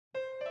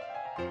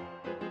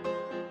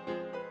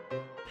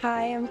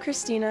Hi, I'm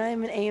Christina.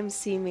 I'm an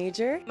AMC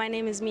major. My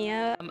name is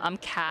Mia. I'm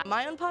Kat.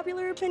 My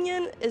unpopular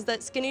opinion is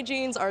that skinny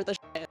jeans are the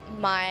shit.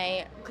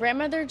 My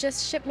grandmother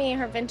just shipped me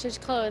her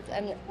vintage clothes,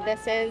 and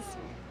this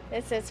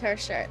is her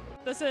shirt.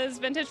 This is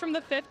vintage from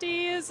the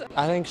 50s.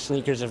 I think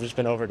sneakers have just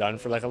been overdone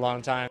for like a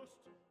long time.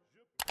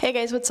 Hey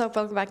guys, what's up?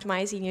 Welcome back to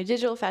my senior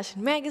digital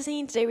fashion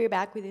magazine. Today we're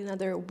back with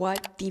another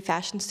what the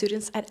fashion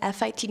students at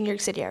FIT New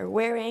York City are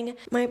wearing.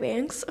 My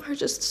bangs are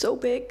just so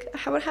big. I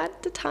haven't had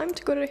the time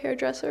to go to a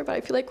hairdresser, but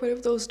I feel like one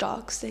of those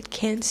dogs that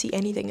can't see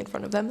anything in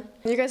front of them.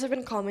 You guys have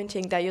been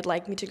commenting that you'd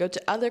like me to go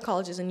to other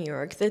colleges in New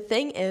York. The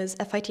thing is,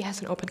 FIT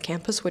has an open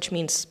campus, which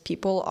means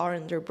people are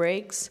on their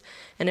breaks,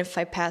 and if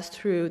I pass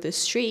through the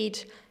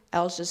street,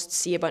 I'll just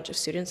see a bunch of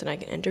students and I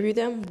can interview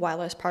them,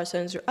 while as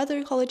Parsons or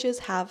other colleges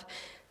have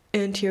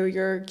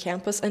interior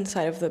campus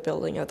inside of the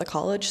building of the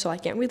college, so I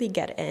can't really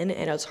get in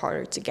and it's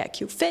harder to get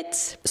cute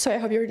fits. So I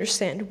hope you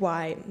understand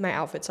why my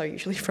outfits are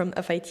usually from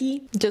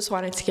FIT. Just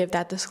wanted to give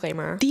that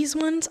disclaimer. These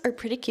ones are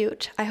pretty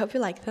cute. I hope you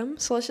like them,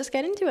 so let's just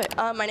get into it.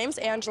 My name's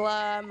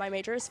Angela. My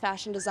major is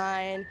fashion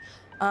design.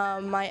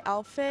 My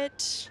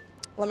outfit,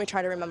 let me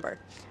try to remember.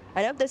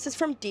 I know this is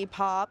from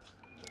Depop.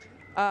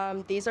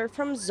 These are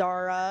from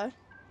Zara.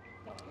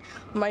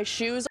 My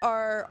shoes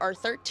are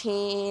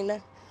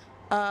 13.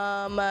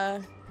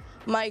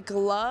 My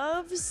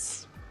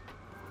gloves,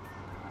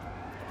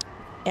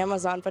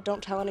 Amazon, but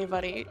don't tell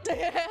anybody.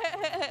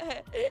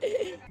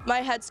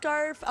 My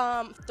headscarf,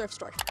 thrift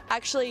store.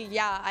 Actually,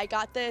 yeah, I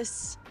got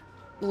this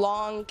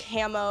long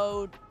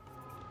camo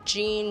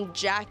jean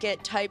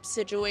jacket type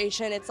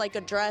situation. It's like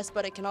a dress,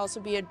 but it can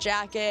also be a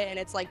jacket, and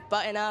it's like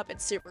button up.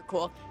 It's super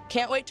cool.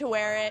 Can't wait to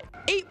wear it.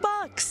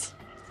 $8.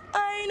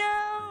 I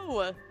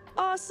know.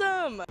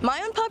 Awesome!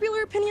 My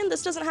unpopular opinion,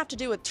 this doesn't have to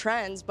do with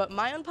trends, but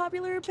my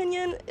unpopular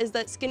opinion is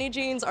that skinny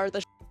jeans are the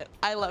shit.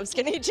 I love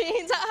skinny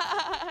jeans.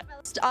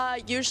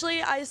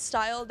 Usually I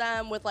style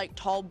them with like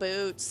tall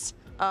boots,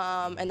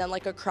 and then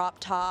like a crop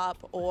top,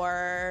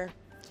 or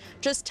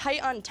just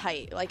tight on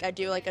tight. Like I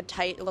do like a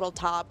tight little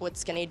top with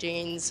skinny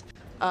jeans.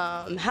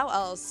 How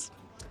else?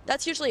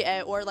 That's usually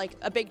it, or like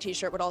a big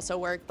t-shirt would also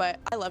work, but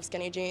I love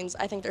skinny jeans.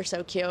 I think they're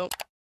so cute.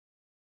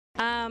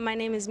 My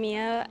name is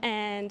Mia,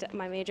 and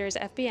my major is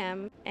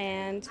FBM,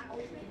 and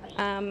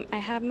I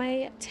have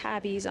my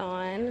tabbies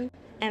on,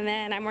 and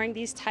then I'm wearing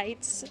these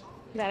tights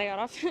that I got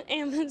off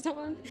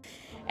Amazon,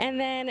 and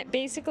then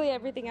basically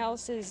everything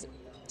else is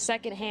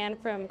secondhand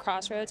from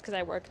Crossroads because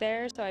I work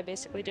there, so I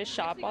basically just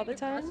shop all the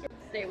time.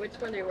 Which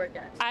one do you work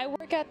at? I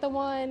work at the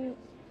one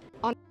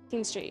on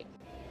 15th Street.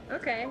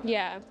 Okay.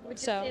 Yeah. Would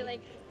you say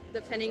like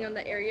depending on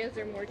the areas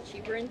they're more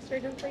cheaper in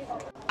certain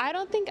places?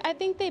 I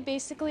think they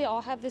basically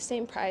all have the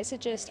same price.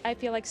 It just, I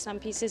feel like some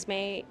places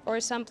may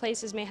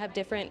have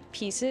different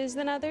pieces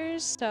than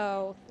others.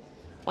 So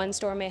one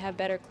store may have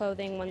better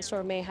clothing, one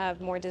store may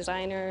have more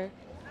designer,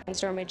 one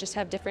store may just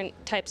have different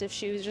types of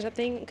shoes or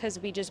something, because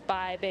we just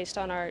buy based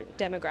on our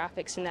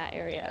demographics in that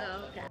area.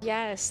 Oh, okay.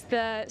 Yes,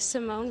 the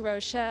Simone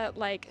Rocha,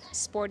 like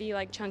sporty,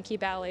 like chunky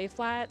ballet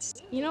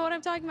flats. You know what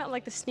I'm talking about?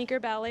 Like the sneaker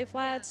ballet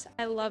flats.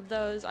 I love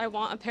those. I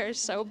want a pair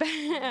so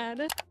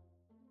bad.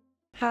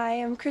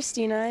 Hi, I'm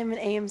Christina. I'm an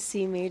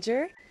AMC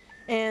major.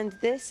 And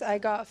this I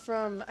got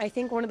from, I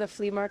think, one of the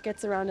flea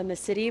markets around in the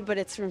city, but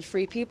it's from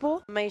Free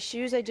People. My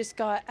shoes I just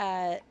got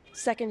at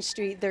 2nd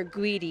Street. They're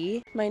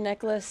Guidi. My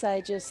necklace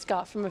I just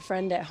got from a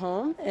friend at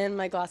home, and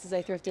my glasses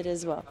I thrifted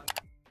as well.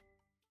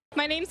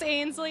 My name's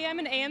Ainsley. I'm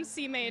an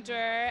AMC major,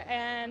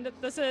 and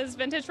this is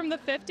vintage from the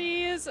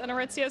 50s, an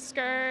Aritzia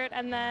skirt,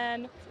 and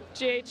then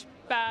GH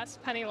Bass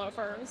penny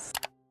loafers.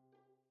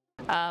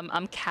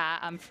 I'm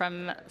Kat. I'm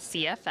from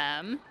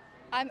CFM.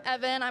 I'm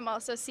Evan. I'm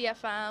also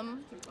CFM.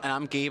 And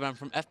I'm Gabe. I'm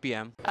from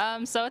FBM.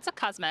 So it's a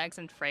cosmetics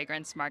and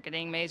fragrance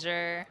marketing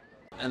major.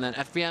 And then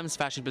FBM's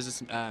fashion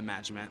business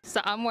management.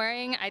 So I'm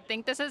wearing, I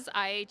think this is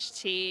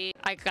IHT.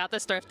 I got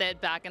this thrifted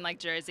back in like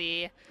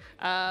Jersey.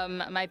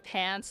 My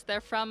pants,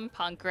 they're from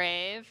Punk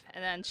Rave.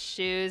 And then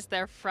shoes,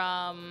 they're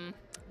from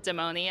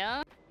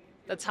Demonia.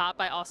 The top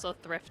I also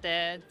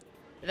thrifted.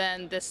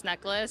 Then this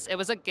necklace, it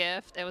was a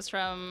gift. It was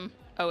from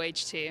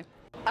OHT.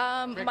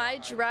 My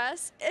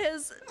dress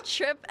is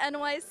Trip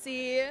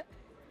NYC.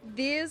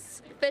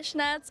 These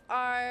fishnets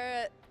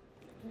are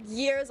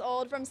years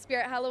old from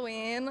Spirit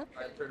Halloween.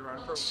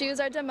 Shoes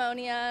are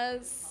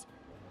Demonia's.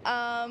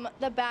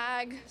 The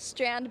bag,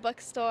 Strand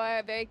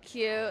Bookstore, very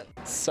cute.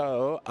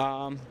 So,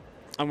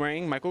 I'm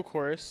wearing Michael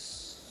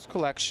Kors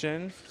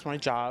collection. It's my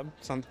job.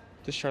 It's on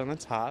the shirt on the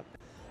top.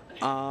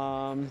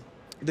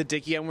 The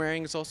dickie I'm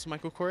wearing is also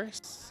Michael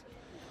Kors.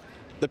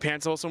 The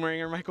pants I'm also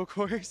wearing are Michael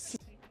Kors.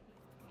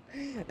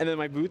 And then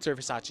my boots are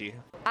Versace.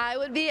 I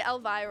would be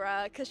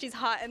Elvira because she's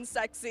hot and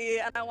sexy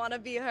and I want to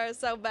be her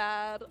so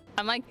bad.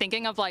 I'm like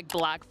thinking of like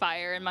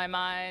Blackfire in my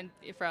mind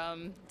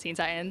from Teen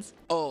Titans.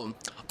 Oh,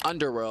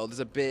 Underworld is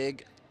a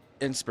big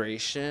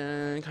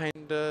inspiration,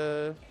 kind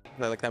of.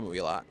 I like that movie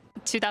a lot.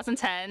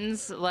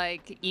 2010s,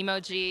 like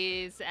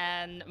emojis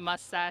and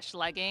mustache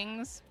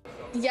leggings.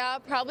 Yeah,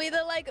 probably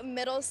the like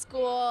middle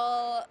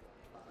school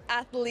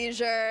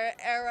athleisure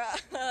era,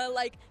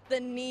 like the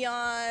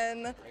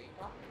neon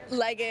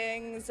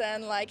leggings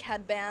and like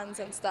headbands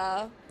and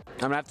stuff. I'm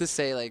gonna have to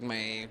say like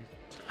my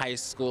high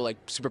school like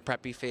super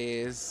preppy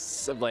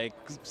phase of like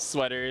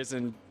sweaters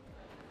and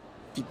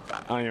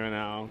I don't even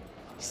know.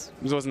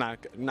 It was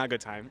not a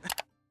good time.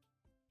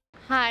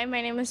 Hi,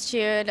 my name is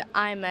Jude.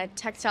 I'm a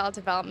textile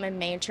development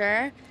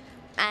major,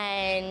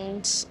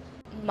 and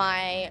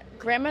my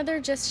grandmother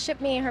just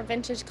shipped me her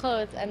vintage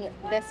clothes, and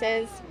this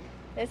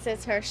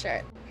is her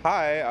shirt.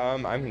 Hi,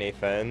 I'm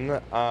Nathan.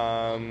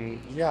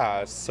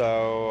 Yeah,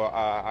 so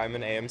I'm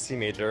an AMC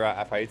major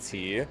at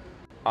FIT,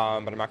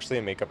 but I'm actually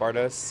a makeup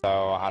artist,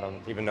 so I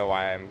don't even know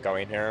why I'm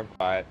going here.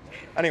 But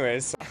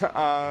anyways,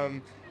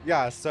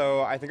 yeah,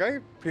 so I think I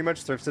pretty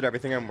much thrifted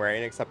everything I'm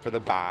wearing except for the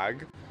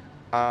bag.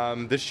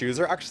 The shoes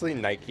are actually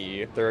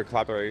Nike. They're a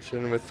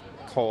collaboration with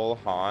Cole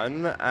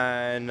Haan,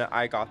 and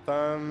I got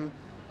them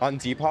on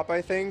Depop,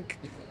 I think.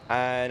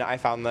 And I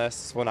found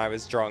this when I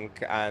was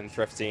drunk and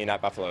thrifting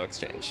at Buffalo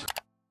Exchange.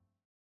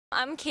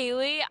 I'm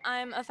Kaylee.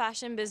 I'm a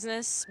fashion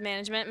business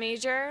management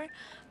major.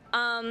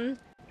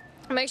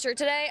 My shirt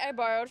today I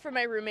borrowed from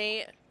my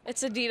roommate.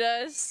 It's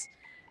Adidas.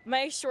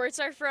 My shorts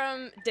are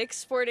from Dick's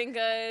Sporting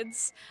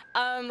Goods.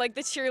 Like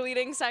the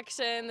cheerleading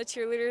section, the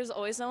cheerleaders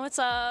always know what's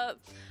up.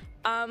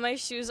 My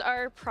shoes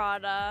are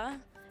Prada,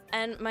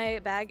 and my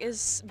bag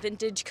is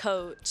vintage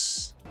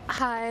Coach.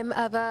 Hi, I'm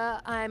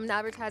Eva. I'm an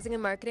advertising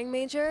and marketing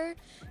major,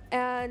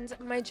 and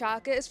my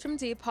jacket is from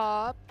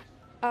Depop.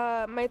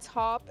 My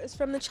top is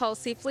from the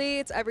Chelsea Fleet.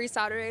 It's every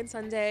Saturday and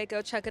Sunday.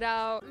 Go check it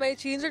out. My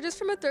jeans are just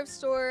from a thrift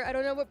store. I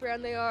don't know what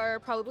brand they are.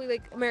 Probably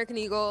like American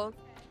Eagle.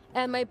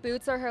 And my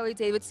boots are Harley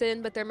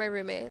Davidson, but they're my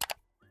roommate.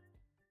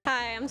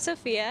 Hi, I'm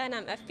Sophia, and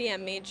I'm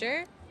FBM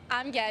major.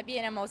 I'm Gabby,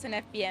 and I'm also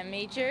an FBM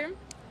major.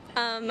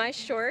 My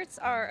shorts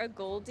are a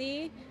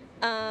Goldie,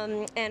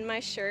 and my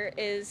shirt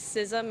is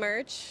SZA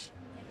merch,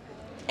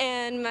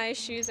 and my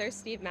shoes are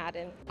Steve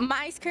Madden.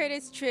 My skirt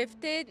is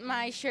thrifted,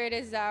 my shirt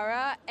is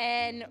Zara,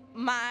 and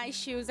my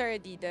shoes are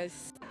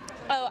Adidas.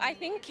 Oh, I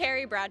think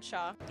Carrie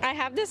Bradshaw. I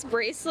have this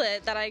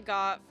bracelet that I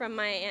got from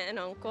my aunt and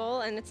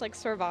uncle, and it's like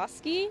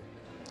Swarovski,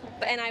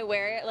 and I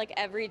wear it like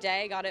every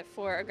day. I got it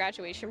for a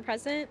graduation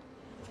present.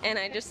 And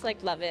I just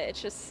like love it.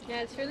 It's just,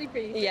 yeah, it's really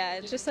pretty. Yeah,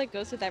 it just like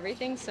goes with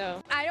everything,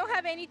 so. I don't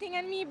have anything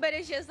on me, but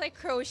it's just like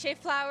crochet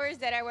flowers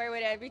that I wear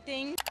with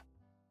everything.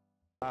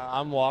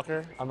 I'm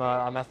Walker. I'm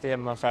FBM,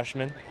 I'm a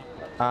freshman.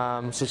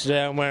 So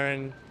today I'm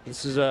wearing,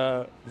 this is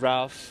a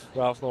Ralph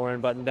Lauren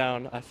button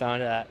down. I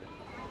found it at,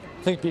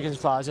 I think Beacon's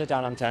Closet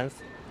down on 10th.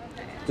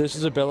 This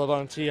is a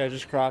Billabong tee. I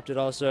just cropped it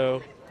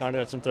also. Found it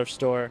at some thrift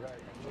store.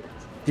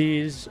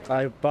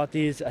 I bought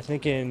these, I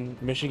think in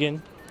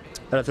Michigan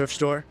at a thrift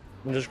store.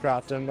 And just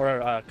cropped them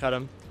or cut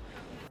them.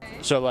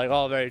 So like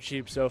all very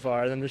cheap so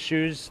far. And then the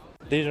shoes,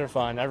 these are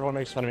fun. Everyone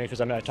makes fun of me because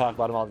I talk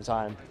about them all the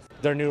time.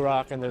 They're New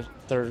Rock and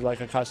they're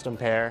like a custom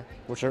pair,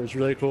 which is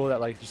really cool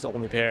that like it's the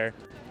only pair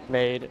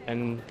made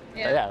and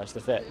yeah, that's the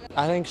fit.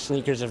 I think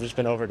sneakers have just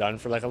been overdone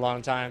for like a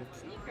long time.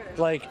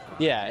 Like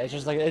yeah, it's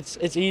just like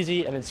it's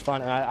easy and it's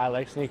fun and I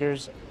like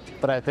sneakers,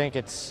 but I think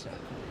it's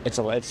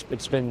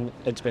been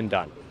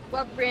done.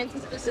 What brands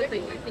specifically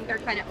do you think are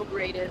kind of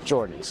overrated?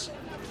 Jordans.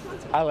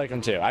 I like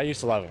them too. I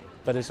used to love them,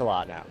 but it's a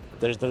lot now.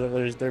 They've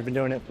been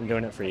doing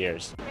it for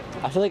years.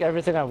 I feel like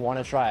everything I want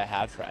to try, I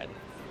have tried.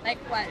 Like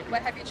what?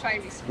 What have you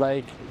tried recently?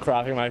 Like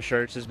cropping my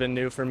shirts has been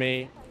new for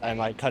me, and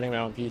like cutting my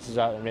own pieces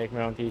out and making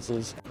my own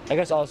pieces. I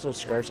guess also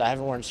skirts. I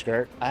haven't worn a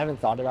skirt. I haven't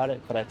thought about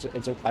it, but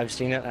I've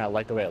seen it and I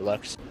like the way it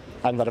looks.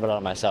 I haven't thought about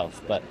it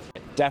myself, but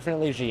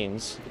definitely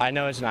jeans. I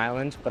know it's an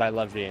island, but I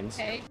love jeans.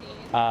 Okay.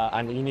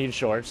 And you need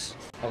shorts.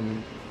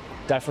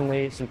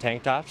 Definitely some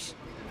tank tops.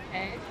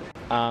 Okay.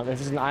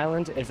 If it's an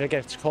island, if it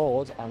gets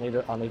cold,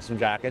 I'll need some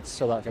jackets,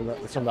 so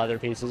that some leather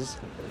pieces.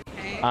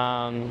 Okay.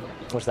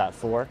 What's that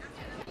for?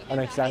 An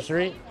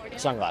accessory?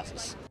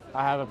 Sunglasses.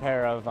 I have a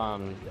pair of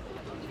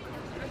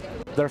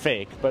they're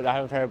fake, but I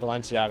have a pair of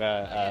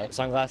Balenciaga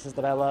sunglasses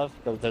that I love.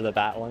 They're the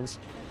bat ones.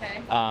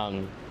 Okay.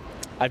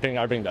 I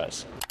bring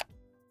those.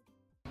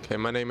 Okay,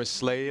 my name is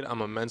Slade.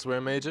 I'm a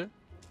menswear major.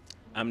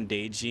 I'm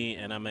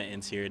Deji, and I'm an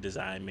interior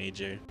design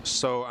major.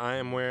 So I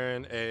am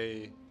wearing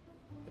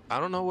I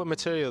don't know what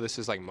material this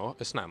is, like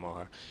it's not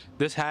mohair.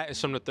 This hat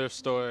is from the thrift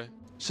store.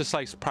 It's just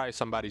like probably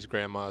somebody's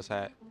grandma's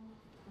hat.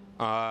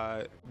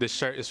 This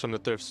shirt is from the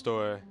thrift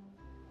store.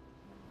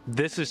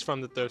 This is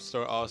from the thrift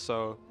store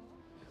also.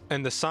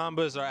 And the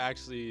Sambas are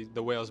actually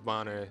the Wales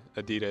Bonner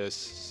Adidas,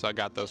 so I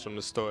got those from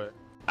the store.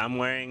 I'm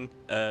wearing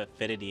a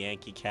fitted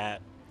Yankee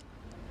cap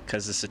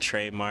because it's a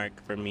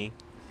trademark for me.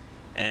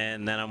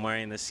 And then I'm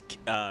wearing this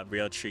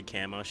Real Tree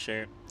camo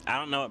shirt. I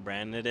don't know what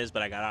brand it is,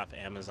 but I got it off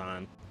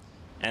Amazon.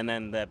 And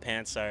then the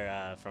pants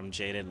are from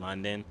Jaded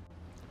London.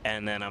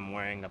 And then I'm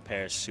wearing a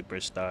pair of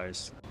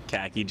Superstars,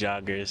 khaki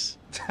joggers.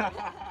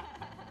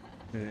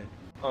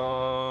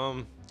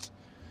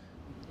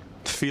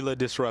 Fila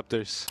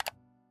Disruptors.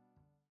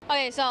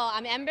 Okay, so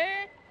I'm Amber,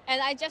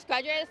 and I just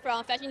graduated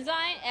from fashion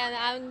design,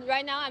 and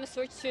right now I'm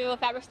switched to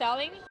fabric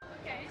styling.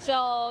 Okay.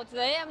 So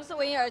today I'm just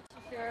wearing a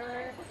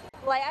t-shirt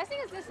Like I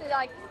think this is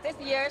like this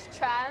year's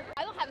trend.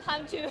 I don't have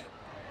time to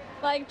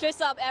like dress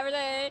up every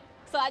day,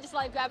 so I just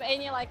like grab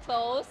any like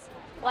clothes,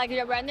 like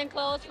your random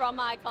clothes from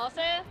my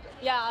closet.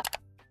 Yeah.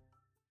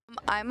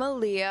 I'm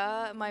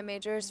Aaliyah. My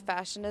major is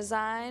fashion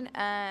design,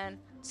 and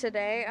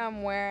today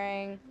I'm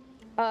wearing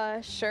a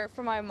shirt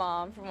from my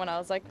mom from when I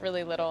was like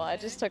really little. I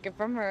just took it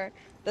from her.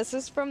 This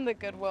is from the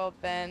Goodwill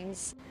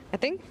bins. I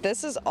think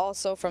this is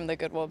also from the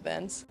Goodwill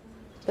bins.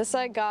 This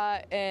I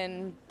got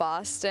in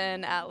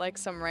Boston at like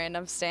some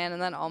random stand,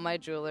 and then all my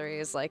jewelry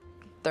is like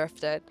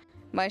thrifted.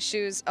 My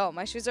shoes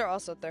are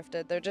also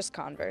thrifted. They're just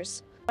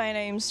Converse. My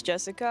name's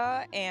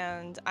Jessica,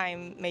 and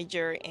I'm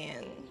major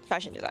in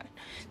fashion design.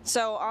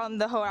 So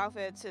the whole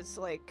outfit is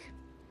like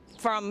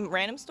from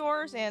random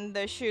stores, and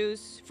the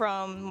shoes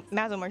from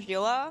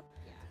Mademoiselle,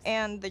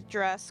 and the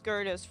dress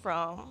skirt is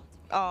from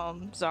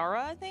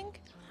Zara, I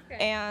think.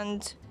 Okay.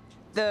 And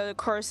the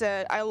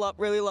corset, I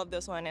really love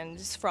this one, and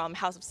it's from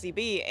House of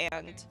CB,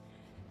 and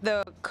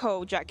the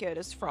coat jacket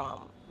is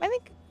from, I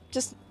think,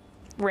 just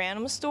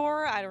random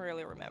store. I don't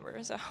really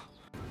remember, so.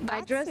 My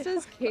dress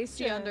is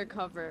Casey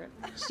Undercover.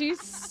 She's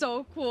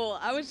so cool.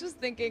 I was just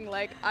thinking,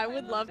 like, I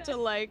would love to,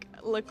 like,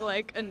 look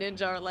like a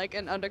ninja or, like,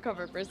 an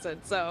undercover person.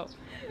 So,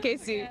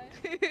 Casey.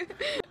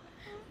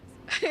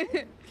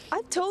 I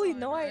have totally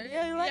no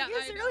idea. Like,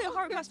 it's really a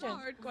hard question. It's a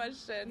hard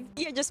question.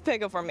 Yeah, just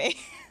pick it for me.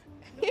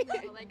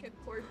 Like a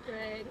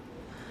corporate.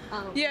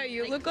 Yeah,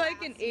 you look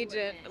like an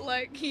agent.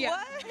 Like, yeah.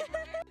 What?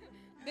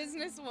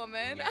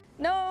 Businesswoman.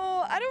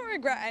 No, I don't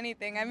regret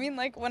anything. I mean,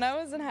 like, when I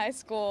was in high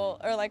school,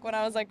 or like when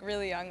I was like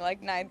really young,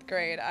 like 9th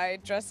grade, I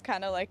dressed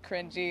kind of like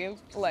cringy,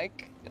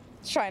 like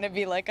trying to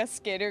be like a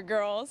skater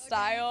girl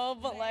style,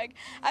 but like,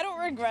 I don't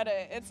regret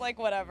it. It's like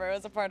whatever, it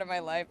was a part of my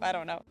life. I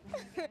don't know.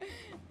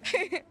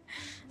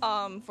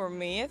 For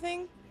me, I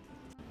think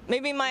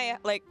maybe my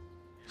like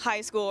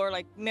high school or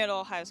like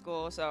middle high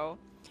school, so,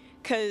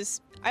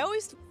 cause I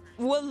always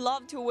would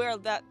love to wear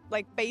that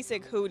like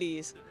basic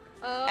hoodies.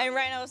 And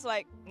right now I was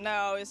like,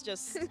 no, it's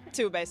just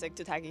too basic,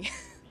 too tacky.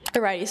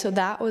 Alrighty, so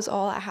that was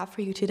all I have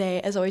for you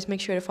today. As always, make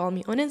sure to follow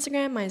me on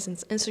Instagram. My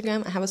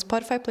Instagram, I have a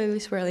Spotify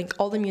playlist where I link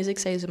all the music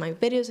saves in my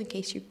videos in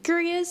case you're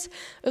curious.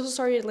 I also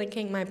started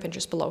linking my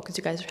Pinterest below because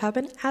you guys have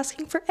been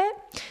asking for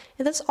it.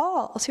 And that's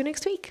all. I'll see you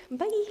next week.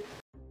 Bye!